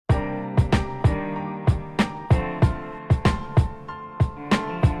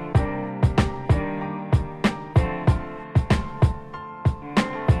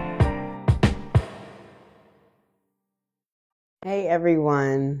Hey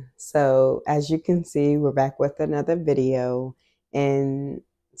everyone. So as you can see, we're back with another video. And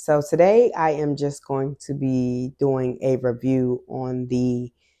so today I am just going to be doing a review on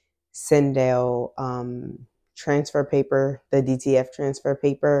the CenDale transfer paper, the DTF transfer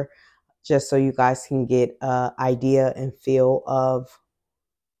paper, just so you guys can get an idea and feel of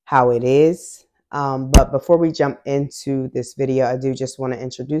how it is. But before we jump into this video, I do just want to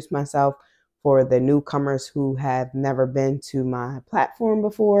introduce myself for the newcomers who have never been to my platform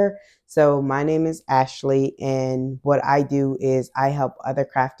before. So my name is Ashley, and what I do is I help other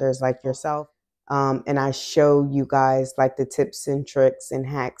crafters like yourself. And I show you guys like the tips and tricks and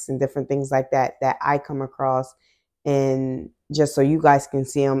hacks and different things like that that I come across, and just so you guys can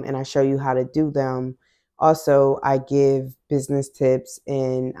see them, and I show you how to do them. Also, I give business tips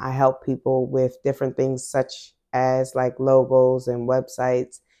and I help people with different things such as like logos and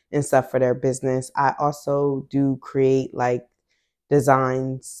websites and stuff for their business. I also do create like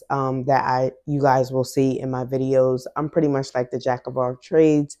designs that you guys will see in my videos. I'm pretty much like the jack of all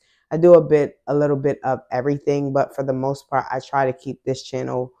trades. I do a little bit of everything, but for the most part, I try to keep this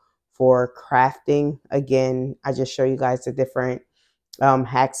channel for crafting. Again, I just show you guys the different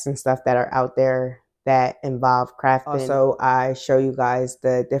hacks and stuff that are out there that involve crafting. Also, I show you guys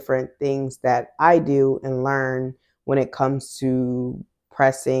the different things that I do and learn when it comes to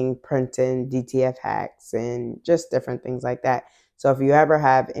pressing, printing, DTF hacks, and just different things like that. So if you ever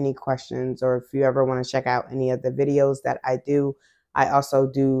have any questions, or if you ever want to check out any of the videos that I do, I also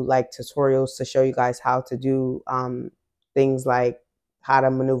do like tutorials to show you guys how to do things like how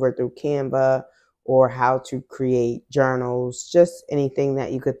to maneuver through Canva, or how to create journals, just anything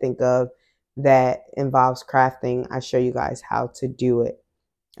that you could think of that involves crafting. I show you guys how to do it.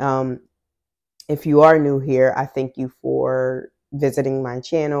 If you are new here, I thank you for visiting my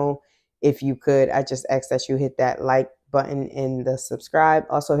channel. If you could, I just ask that you hit that like button and the subscribe.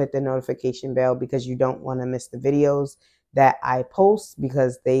 Also hit the notification bell because you don't want to miss the videos that I post,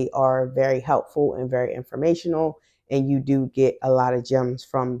 because they are very helpful and very informational, and you do get a lot of gems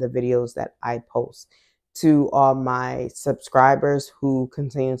from the videos that I post. To all my subscribers who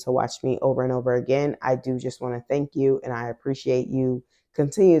continue to watch me over and over again, I do just want to thank you, and I appreciate you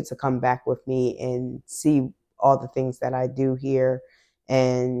continue to come back with me and see all the things that I do here,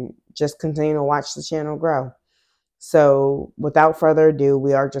 and just continue to watch the channel grow. So without further ado,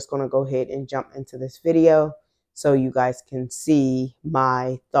 we are just going to go ahead and jump into this video so you guys can see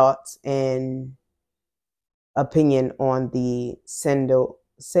my thoughts and opinion on the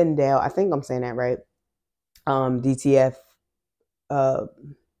CenDale, I think I'm saying that right, DTF, the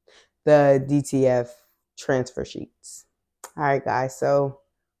DTF transfer sheets. All right, guys, so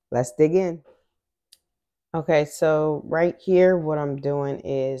let's dig in. Okay, so right here, what I'm doing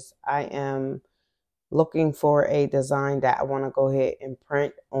is I am looking for a design that I want to go ahead and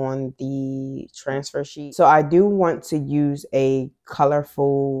print on the transfer sheet. So I do want to use a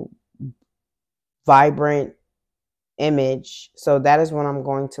colorful, vibrant image. So that is what I'm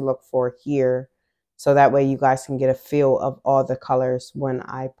going to look for here. So that way you guys can get a feel of all the colors when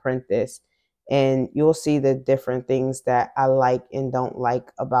I print this. And you'll see the different things that I like and don't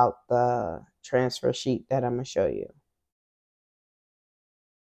like about the transfer sheet that I'm going to show you.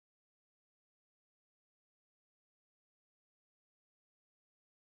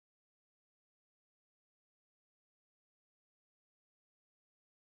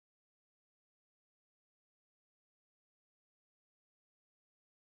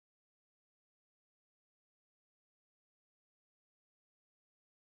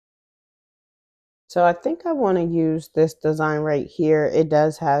 So I think I want to use this design right here. It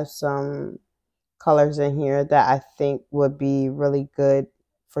does have some colors in here that I think would be really good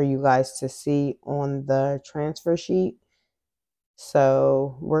for you guys to see on the transfer sheet.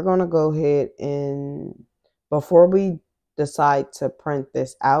 So we're going to go ahead and, before we decide to print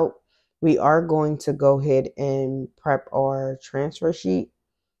this out, we are going to go ahead and prep our transfer sheet.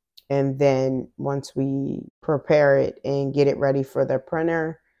 And then once we prepare it and get it ready for the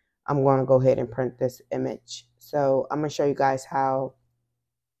printer, I'm going to go ahead and print this image. So I'm going to show you guys how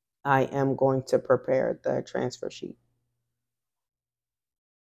I am going to prepare the transfer sheet.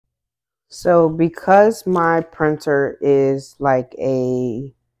 So because my printer is like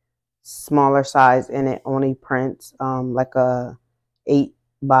a smaller size and it only prints like a 8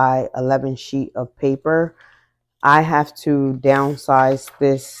 by 11 sheet of paper, I have to downsize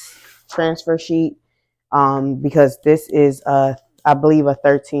this transfer sheet because this is I believe a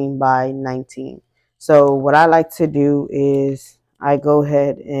 13 by 19. So what I like to do is I go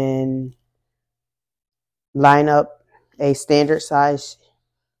ahead and line up a standard size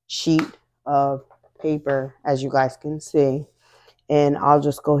sheet of paper, as you guys can see, and I'll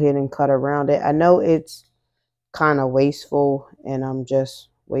just go ahead and cut around it. I know it's kind of wasteful and I'm just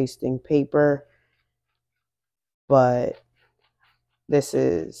wasting paper, but this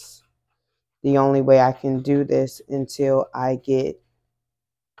is the only way I can do this until I get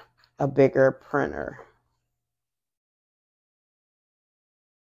a bigger printer.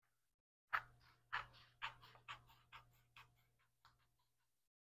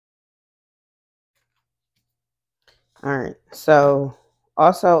 All right, so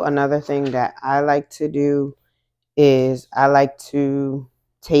also another thing that I like to do is I like to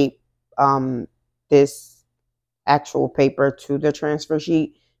tape this actual paper to the transfer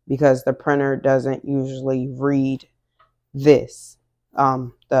sheet because the printer doesn't usually read this,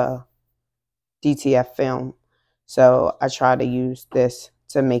 the DTF film. So I try to use this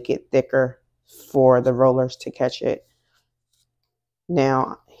to make it thicker for the rollers to catch it.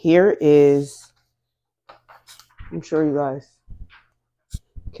 Now here is, I'm sure you guys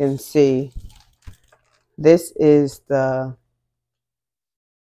can see, this is the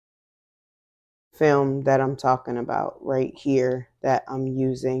film that I'm talking about right here that I'm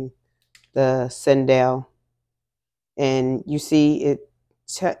using, the CenDale. And you see it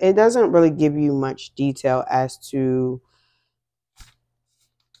doesn't really give you much detail as to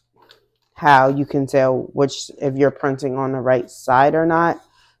how you can tell which, if you're printing on the right side or not.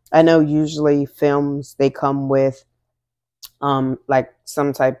 I know usually films, they come with like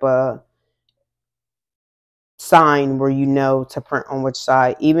some type of sign where you know to print on which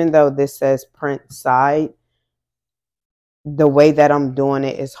side. Even though this says print side, the way that I'm doing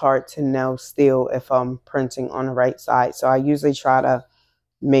it is hard to know still if I'm printing on the right side. So I usually try to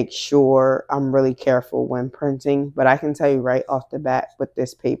make sure I'm really careful when printing. But I can tell you right off the bat with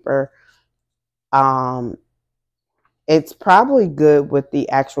this paper, it's probably good with the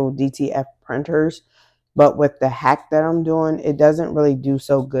actual DTF printers, but with the hack that I'm doing, it doesn't really do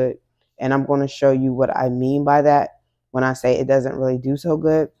so good. And I'm going to show you what I mean by that when I say it doesn't really do so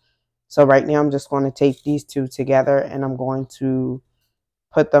good. So right now I'm just going to tape these two together and I'm going to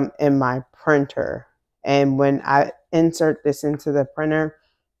put them in my printer. And when I insert this into the printer,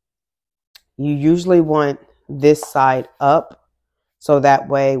 you usually want this side up, so that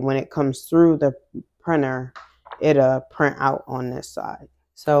way when it comes through the printer, it'll print out on this side.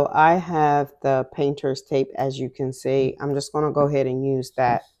 So I have the painter's tape, as you can see. I'm just going to go ahead and use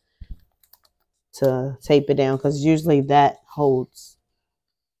that to tape it down because usually that holds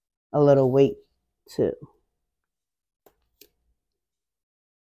a little weight too.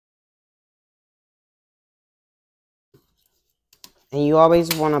 And you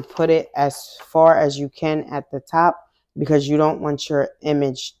always want to put it as far as you can at the top because you don't want your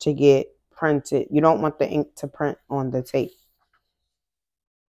image to get printed. You don't want the ink to print on the tape.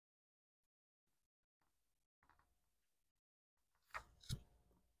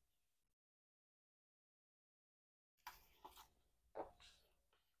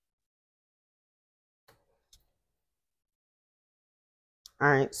 All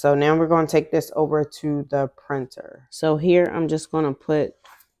right, so now we're going to take this over to the printer. So here I'm just going to put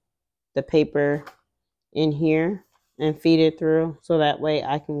the paper in here and feed it through so that way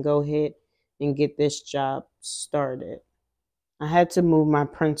I can go ahead and get this job started. I had to move my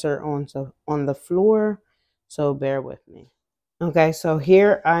printer on the floor, so bear with me. Okay, so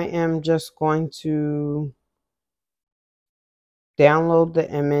here I am just going to download the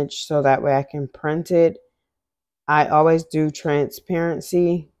image so that way I can print it. I always do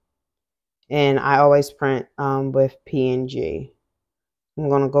transparency and I always print with PNG. I'm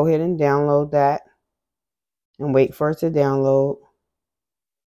going to go ahead and download that and wait for it to download.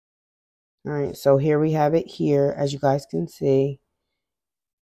 All right, so here we have it here, as you guys can see.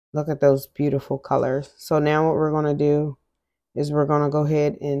 Look at those beautiful colors. So now what we're going to do is we're going to go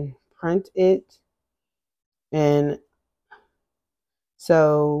ahead and print it. And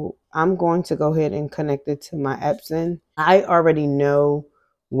so I'm going to go ahead and connect it to my Epson. I already know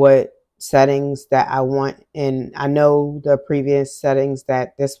what settings that I want, and I know the previous settings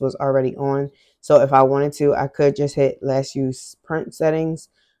that this was already on. So if I wanted to, I could just hit let's use print settings.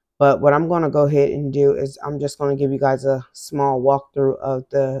 But what I'm going to go ahead and do is I'm just going to give you guys a small walkthrough of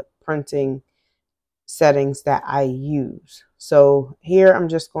the printing settings that I use. So here I'm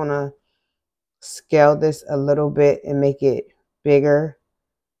just going to scale this a little bit and make it bigger.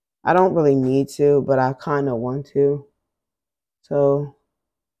 I don't really need to, but I kind of want to. So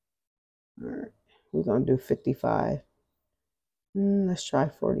all right, we're going to do 55. Let's try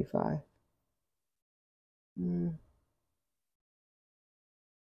 45.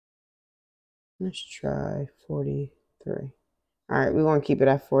 Let's try 43. All right, we're going to keep it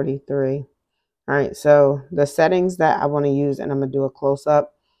at 43. All right, so the settings that I want to use, and I'm going to do a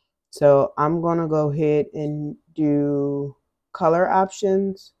close-up. So I'm going to go ahead and do color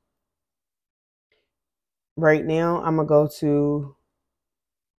options. Right now, I'm going to go to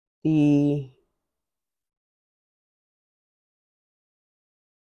the,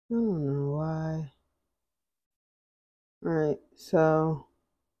 I don't know why. All right, so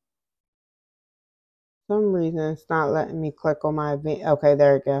for some reason it's not letting me click on my event. Okay,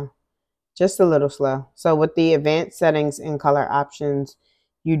 there we go. Just a little slow. So with the advanced settings and color options,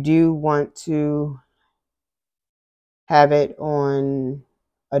 you do want to have it on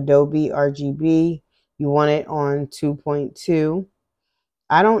Adobe RGB. You want it on 2.2.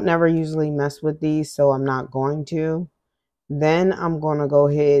 I don't never usually mess with these, so I'm not going to. Then I'm going to go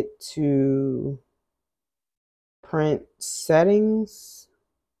ahead to print settings,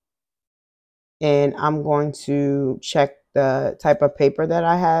 and I'm going to check the type of paper that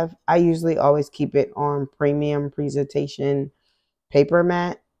I have. I usually always keep it on premium presentation paper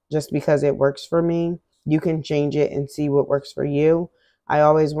mat just because it works for me. You can change it and see what works for you. I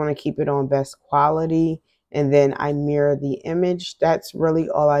always want to keep it on best quality, and then I mirror the image. That's really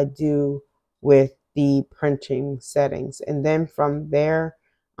all I do with the printing settings. And then from there,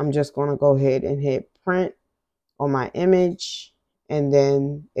 I'm just going to go ahead and hit print on my image, and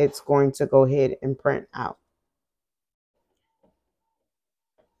then it's going to go ahead and print out.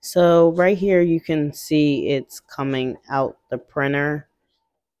 So right here you can see it's coming out the printer,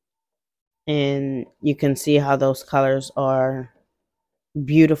 and you can see how those colors are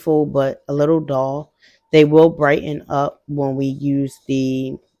beautiful but a little dull. They will brighten up when we use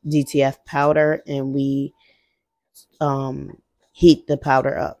the DTF powder and we heat the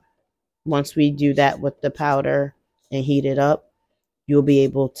powder up. Once we do that with the powder and heat it up, you'll be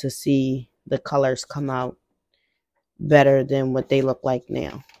able to see the colors come out better than what they look like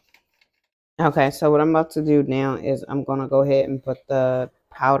now. Okay, so what I'm about to do now is I'm going to go ahead and put the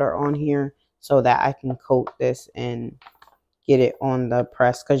powder on here so that I can coat this and get it on the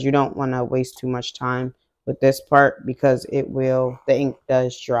press, because you don't want to waste too much time with this part because the ink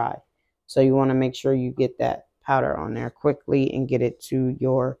does dry. So you want to make sure you get that powder on there quickly and get it to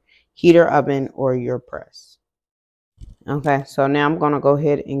your heater oven or your press. Okay, so now I'm going to go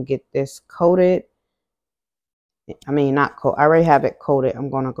ahead and get this coated. I mean, not coat. I already have it coated. I'm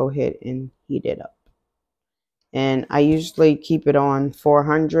going to go ahead and heat it up. And I usually keep it on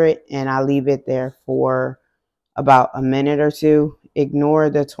 400 and I leave it there for about a minute or two. Ignore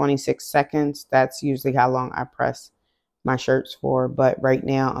the 26 seconds. That's usually how long I press my shirts for. But right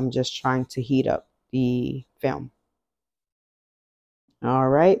now, I'm just trying to heat up the film. All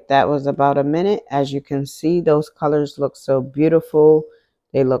right, that was about a minute. As you can see, those colors look so beautiful.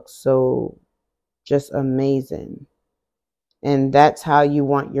 They look so just amazing. And that's how you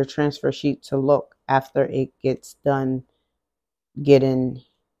want your transfer sheet to look after it gets done getting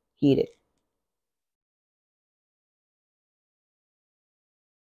heated.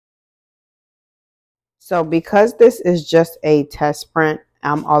 So because this is just a test print,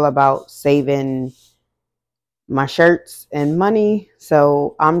 I'm all about saving my shirts and money.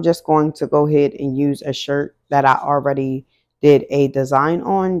 So I'm just going to go ahead and use a shirt that I already did a design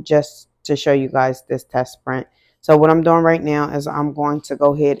on just to show you guys this test print. So what I'm doing right now is I'm going to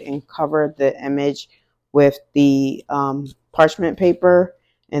go ahead and cover the image with the parchment paper.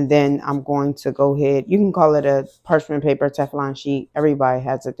 And then I'm going to go ahead, you can call it a parchment paper Teflon sheet. Everybody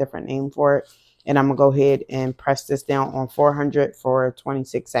has a different name for it. And I'm going to go ahead and press this down on 400 for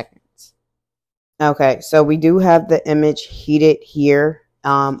 26 seconds. Okay, so we do have the image heated here.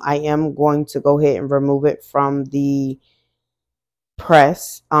 I am going to go ahead and remove it from the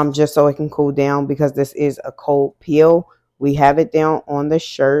press just so it can cool down because this is a cold peel. We have it down on the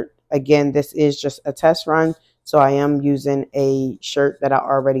shirt. Again, this is just a test run, so I am using a shirt that I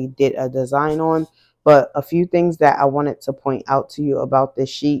already did a design on. But a few things that I wanted to point out to you about this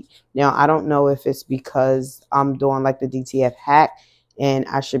sheet. Now, I don't know if it's because I'm doing like the DTF hack and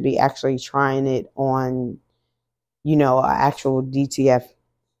I should be actually trying it on, you know, an actual DTF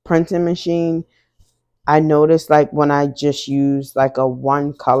printing machine. I noticed like when I just use like a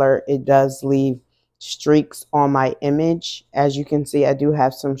one color, it does leave streaks on my image. As you can see, I do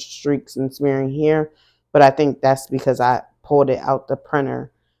have some streaks and smearing here, but I think that's because I pulled it out the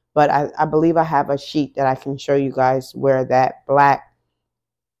printer. But I believe I have a sheet that I can show you guys where that black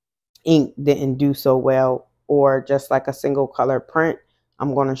ink didn't do so well, or just like a single color print.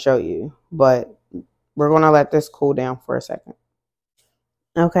 I'm going to show you, but we're going to let this cool down for a second.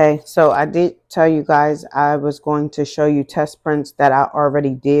 Okay, so I did tell you guys I was going to show you test prints that I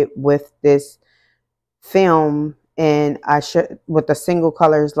already did with this film, and I should with the single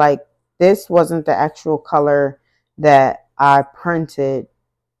colors like this wasn't the actual color that I printed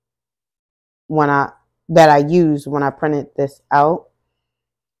that I used when I printed this out.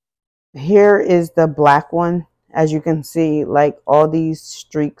 Here is the black one. As you can see, like all these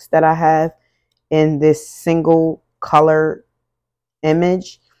streaks that I have in this single color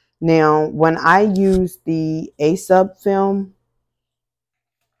image. Now, when I use the A-sub film,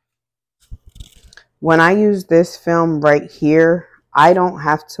 when I use this film right here, I don't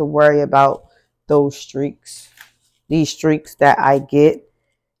have to worry about those streaks, these streaks that I get,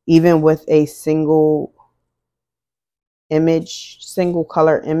 even with a single image, single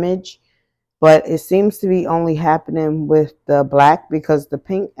color image. But it seems to be only happening with the black because the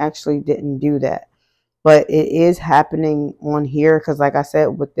pink actually didn't do that. But it is happening on here because, like I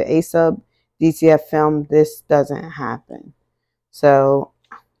said, with the A-sub DTF film, this doesn't happen. So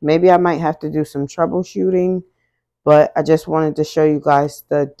maybe I might have to do some troubleshooting, but I just wanted to show you guys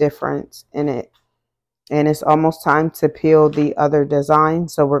the difference in it. And it's almost time to peel the other design,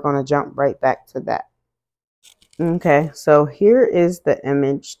 so we're going to jump right back to that. Okay, so here is the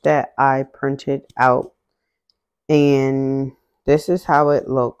image that I printed out, and this is how it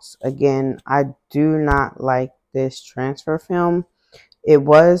looks. Again, I do not like this transfer film. It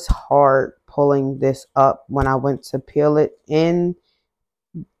was hard pulling this up when I went to peel it in.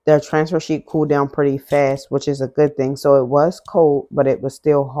 The transfer sheet cooled down pretty fast, which is a good thing. So it was cold, but it was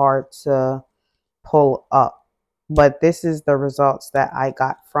still hard to pull up. But this is the results that I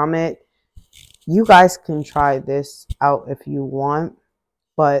got from it. You guys can try this out if you want,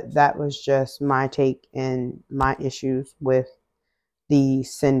 but that was just my take and my issues with the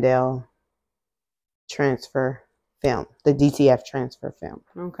CenDale transfer film, the DTF transfer film.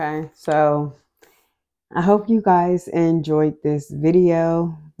 Okay, so I hope you guys enjoyed this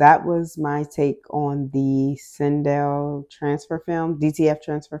video. That was my take on the CenDale transfer film, DTF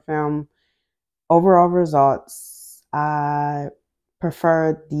transfer film. Overall results, I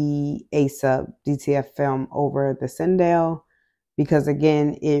prefer the A-sub DTF film over the CenDale because,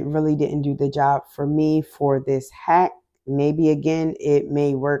 again, it really didn't do the job for me for this hack. Maybe, again, it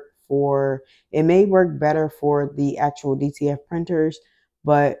may work better for the actual DTF printers,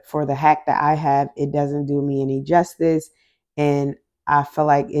 but for the hack that I have, it doesn't do me any justice, and I feel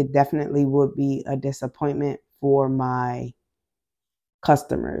like it definitely would be a disappointment for my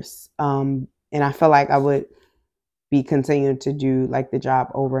customers. And I feel like I would be continuing to do like the job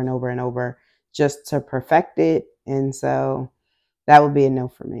over and over and over just to perfect it, and so that would be a no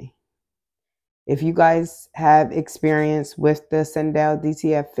for me. If you guys have experience with the CenDale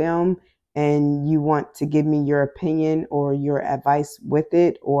DTF film and you want to give me your opinion or your advice with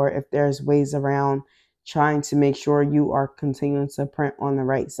it, or if there's ways around trying to make sure you are continuing to print on the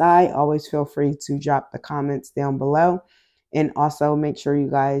right side, always feel free to drop the comments down below. And also make sure you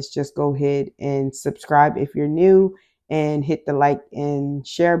guys just go ahead and subscribe if you're new, and hit the like and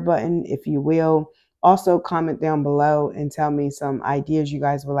share button if you will. Also comment down below and tell me some ideas you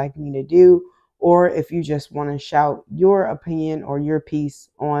guys would like me to do, or if you just want to shout your opinion or your piece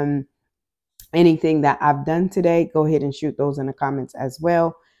on anything that I've done today, go ahead and shoot those in the comments as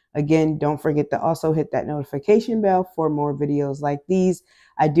well. Again, don't forget to also hit that notification bell for more videos like these.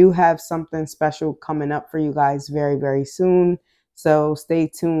 I do have something special coming up for you guys very, very soon, so stay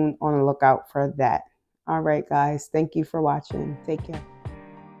tuned on the lookout for that. All right, guys, thank you for watching. Take care.